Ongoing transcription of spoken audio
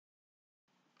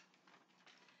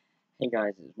Hey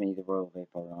guys, it's me, the Royal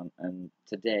Vaporon, and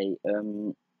today,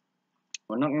 we're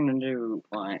not going to do,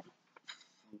 I'm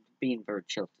being very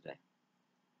chill today.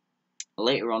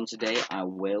 Later on today, I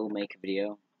will make a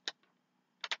video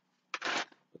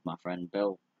with my friend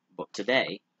Bill, but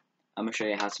today, I'm going to show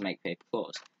you how to make paper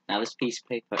claws. Now, this piece of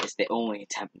paper is the only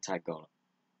attempt I got.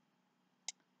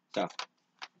 So,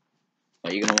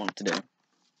 what you're going to want to do,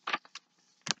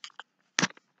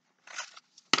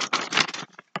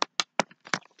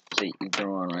 so you're going to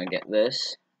want to get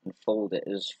this, and fold it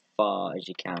as far as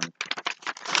you can.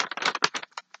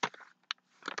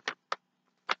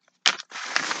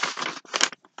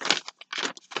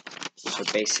 So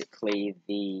basically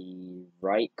the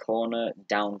right corner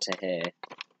down to here.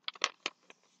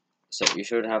 So you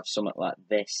should have something like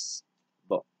this,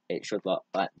 but it should look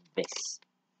like this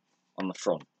on the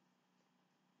front.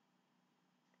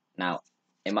 Now,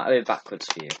 it might be backwards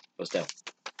for you, but still.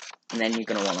 And then you're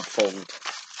going to want to fold.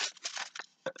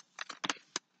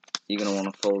 You're going to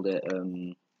want to fold it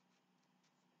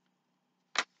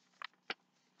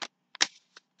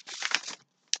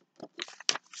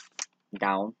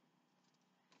down.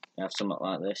 You have something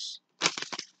like this.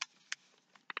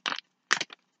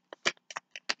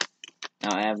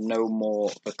 Now, I have no more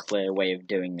of a clear way of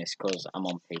doing this because I'm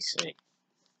on PC.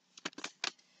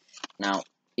 Now,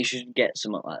 you should get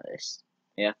something like this.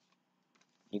 Yeah?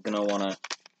 You're going to want to...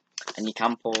 And you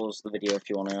can pause the video if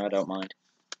you want to, I don't mind.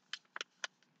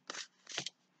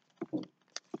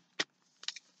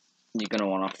 You're going to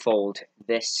want to fold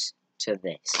this to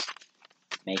this,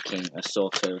 making a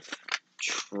sort of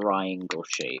triangle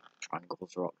shape.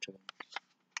 Triangles are octagons.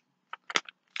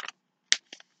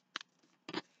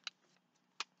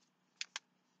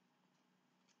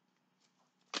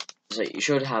 So you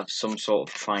should have some sort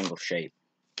of triangle shape.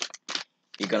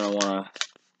 You're going to want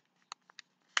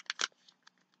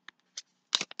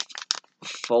to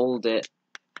fold it.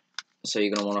 So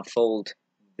you're going to want to fold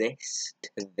this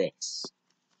to this.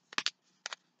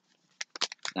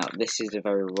 Now this is a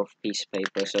very rough piece of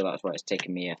paper, so that's why it's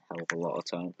taken me a hell of a lot of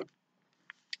time.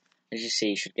 As you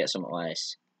see, you should get something like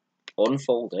this.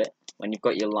 Unfold it. When you've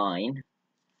got your line, I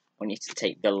want you to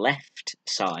take the left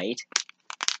side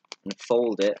and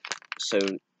fold it so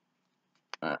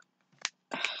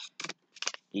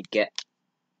you get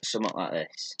something like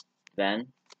this.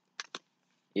 Then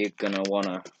you're gonna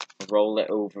wanna roll it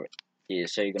over here.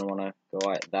 So you're gonna wanna go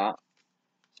like that.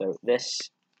 So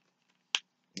this,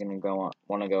 you're gonna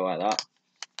wanna go like that,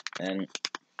 and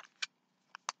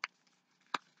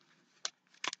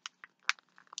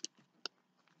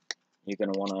you're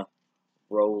gonna wanna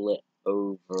roll it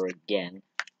over again,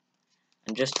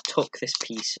 and just tuck this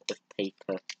piece of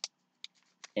paper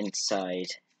inside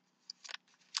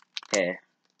here.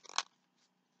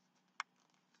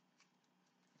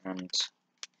 And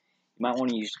you might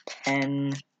want to use a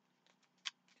pen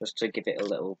just to give it a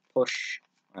little push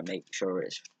and make sure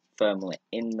it's firmly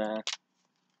in there.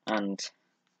 And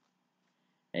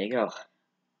there you go,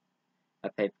 a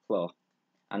paper claw.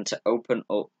 And to open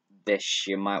up this,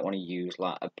 you might want to use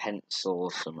like a pencil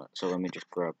or something. So let me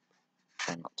just grab a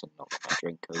pen not to knock my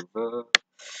drink over.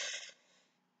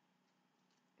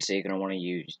 So you're going to want to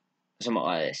use something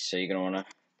like this. So you're going to want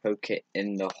to poke it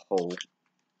in the hole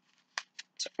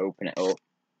to open it up.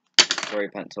 Throw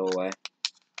your pencil away.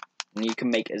 And you can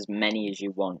make as many as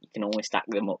you want. You can only stack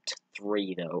them up to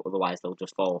 3 though, otherwise they'll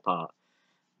just fall apart.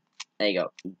 There you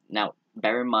go. Now,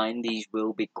 bear in mind these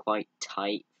will be quite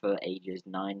tight for ages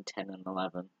 9, 10 and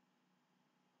 11.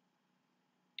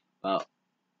 Well,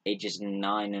 ages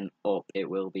 9 and up, it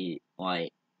will be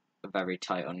like very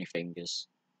tight on your fingers.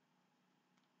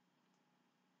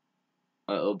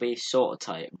 Well, it'll be sort of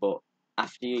tight, but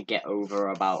after you get over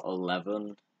about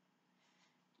 11,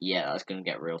 yeah, that's going to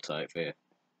get real tight for you.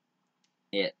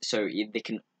 Yeah, so they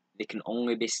can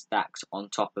only be stacked on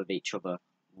top of each other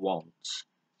once.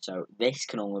 So this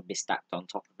can only be stacked on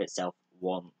top of itself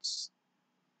once.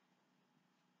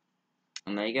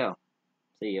 And there you go.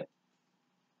 See ya.